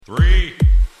3,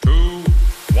 2,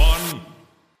 1,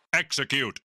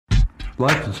 execute.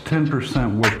 Life is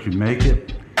 10% what you make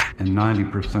it and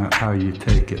 90% how you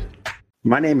take it.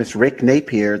 My name is Rick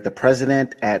Napier, the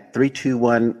president at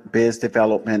 321 Biz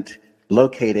Development,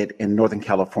 located in Northern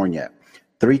California.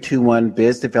 321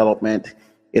 Biz Development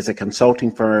is a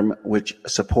consulting firm which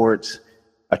supports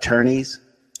attorneys,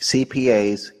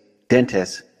 CPAs,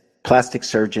 dentists, plastic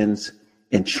surgeons,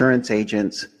 insurance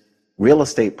agents, real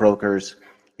estate brokers,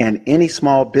 and any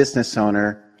small business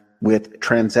owner with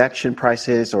transaction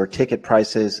prices or ticket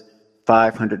prices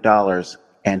 $500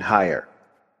 and higher.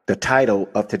 The title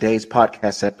of today's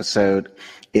podcast episode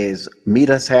is Meet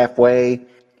Us Halfway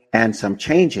and Some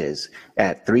Changes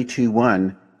at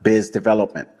 321 Biz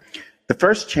Development. The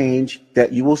first change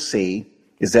that you will see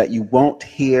is that you won't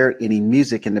hear any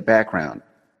music in the background.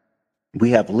 We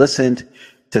have listened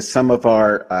to some of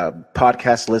our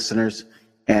podcast listeners,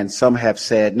 and some have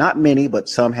said, not many, but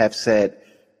some have said,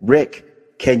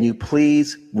 Rick, can you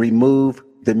please remove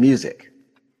the music?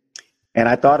 And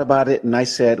I thought about it and I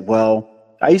said, well,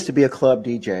 I used to be a club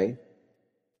DJ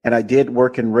and I did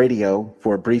work in radio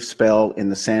for a brief spell in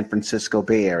the San Francisco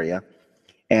Bay Area.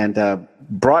 And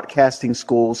broadcasting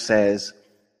school says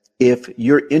if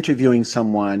you're interviewing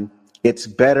someone, it's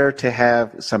better to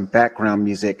have some background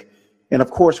music. And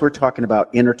of course, we're talking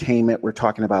about entertainment. We're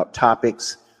talking about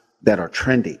topics that are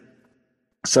trendy.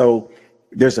 So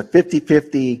there's a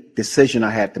 50-50 decision I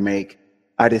had to make.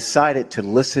 I decided to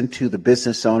listen to the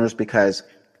business owners because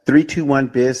 321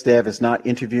 Biz Dev is not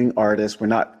interviewing artists. We're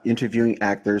not interviewing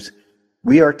actors.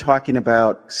 We are talking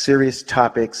about serious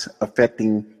topics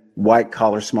affecting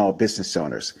white-collar small business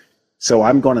owners. So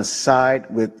I'm going to side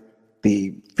with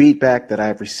the feedback that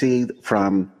I've received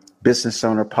from business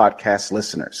owner podcast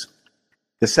listeners.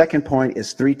 The second point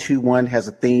is 321 has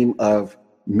a theme of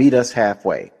Meet Us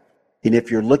Halfway. And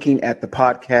if you're looking at the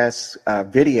podcast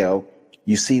video,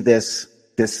 you see this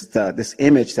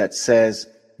image that says,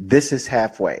 "This is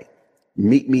halfway.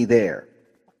 Meet me there."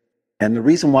 And the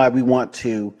reason why we want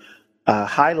to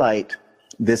highlight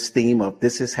this theme of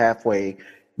 "This is halfway,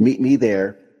 meet me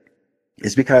there"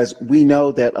 is because we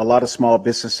know that a lot of small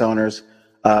business owners,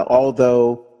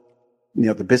 although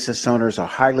the business owners are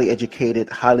highly educated,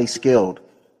 highly skilled,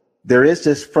 there is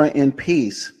this front end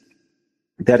piece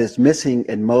that is missing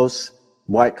in most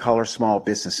white-collar small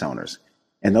business owners.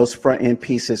 And those front-end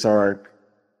pieces are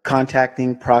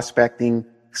contacting, prospecting,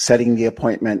 setting the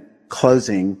appointment,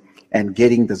 closing, and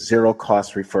getting the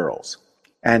zero-cost referrals.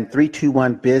 And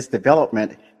 321 Biz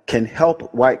Development can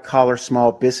help white-collar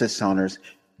small business owners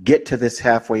get to this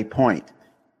halfway point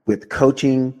with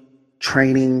coaching,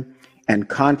 training, and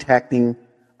contacting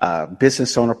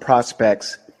business owner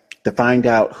prospects to find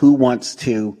out who wants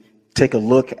to take a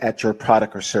look at your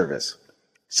product or service.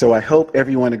 So I hope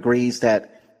everyone agrees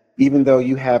that even though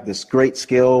you have this great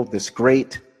skill, this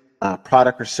great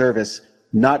product or service,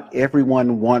 not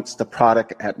everyone wants the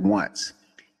product at once.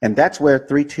 And that's where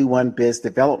 321 Biz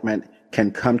Development can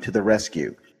come to the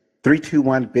rescue.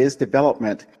 321 Biz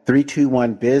Development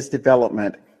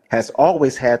has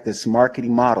always had this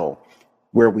marketing model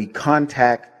where we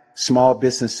contact small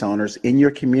business owners in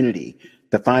your community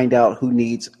to find out who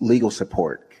needs legal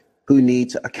support, who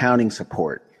needs accounting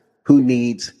support, who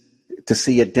needs to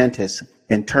see a dentist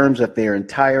in terms of their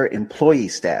entire employee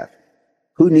staff,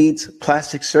 who needs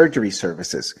plastic surgery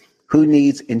services, who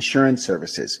needs insurance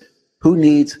services, who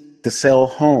needs to sell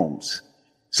homes.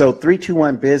 So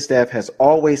 321 BizDev has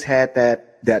always had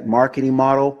that marketing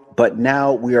model, but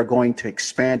now we are going to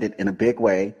expand it in a big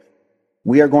way.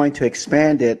 We are going to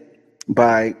expand it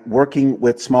by working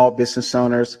with small business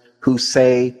owners who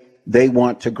say they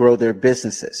want to grow their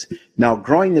businesses. Now,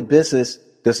 growing the business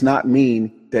does not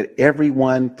mean that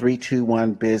everyone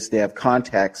 321 BizDev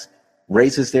contacts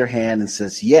raises their hand and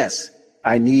says, yes,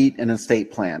 I need an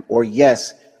estate plan, or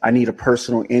yes, I need a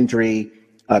personal injury,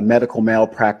 a medical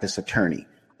malpractice attorney,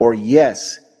 or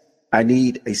yes, I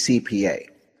need a CPA.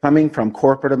 Coming from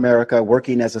corporate America,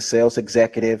 working as a sales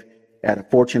executive at a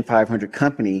Fortune 500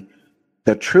 company,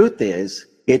 the truth is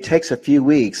it takes a few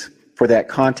weeks for that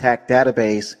contact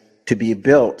database to be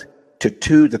built to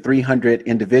 200 to 300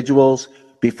 individuals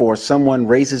before someone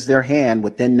raises their hand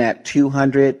within that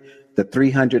 200 to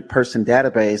 300 person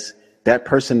database. That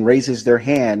person raises their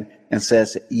hand and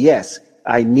says, yes,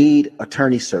 I need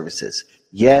attorney services.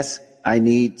 Yes, I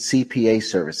need CPA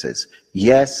services.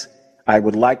 Yes, I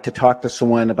would like to talk to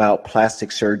someone about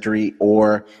plastic surgery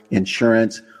or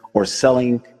insurance or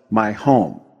selling my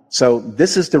home. So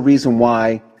this is the reason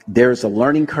why there's a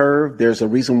learning curve. There's a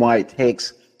reason why it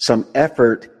takes some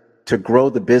effort to grow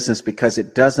the business, because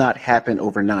it does not happen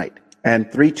overnight.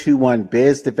 And 321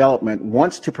 Biz Development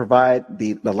wants to provide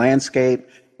the landscape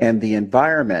and the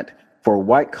environment for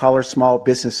white-collar small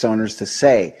business owners to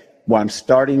say, well, I'm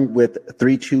starting with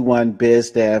 321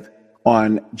 Biz Dev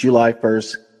on July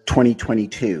 1st,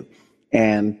 2022.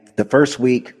 And the first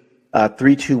week,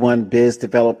 321 Biz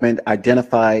Development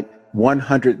identified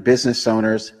 100 business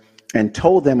owners and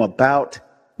told them about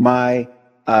my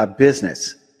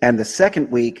business. And the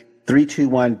second week,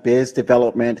 321 Biz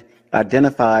Development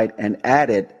identified and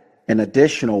added an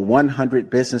additional 100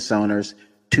 business owners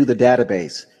to the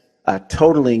database,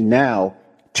 totaling now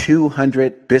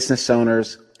 200 business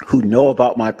owners who know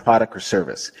about my product or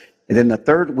service. And then the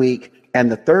third week,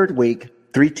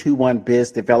 321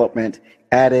 Biz Development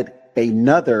added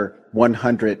another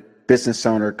 100 business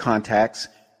owner contacts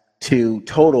to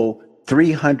total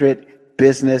 300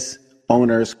 business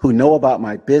owners who know about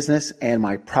my business and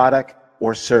my product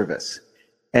or service.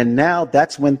 And now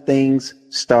that's when things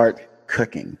start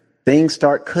cooking. Things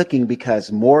start cooking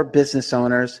because more business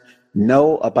owners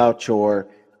know about your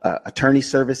attorney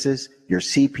services, your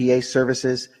CPA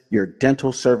services, your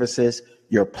dental services,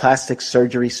 your plastic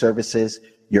surgery services,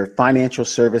 your financial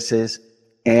services,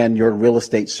 and your real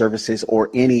estate services or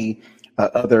any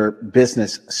other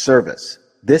business service.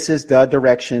 This is the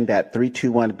direction that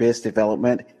 321 Biz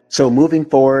Development. So moving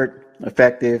forward,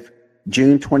 effective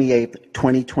June 28th,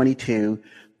 2022,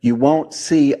 you won't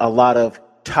see a lot of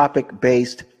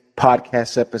topic-based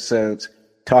podcast episodes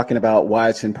talking about why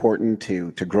it's important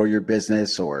to grow your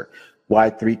business or why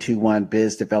 321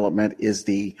 Biz Development is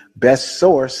the best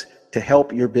source to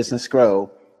help your business grow.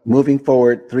 Moving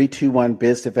forward, 321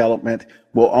 Biz Development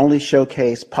will only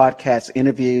showcase podcast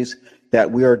interviews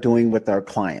that we are doing with our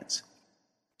clients.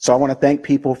 So I want to thank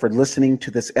people for listening to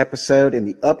this episode and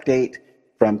the update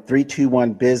from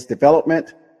 321 Biz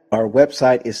Development. Our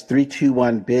website is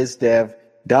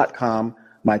 321bizdev.com.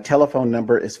 My telephone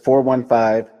number is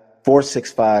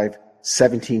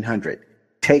 415-465-1700.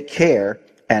 Take care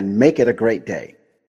and make it a great day.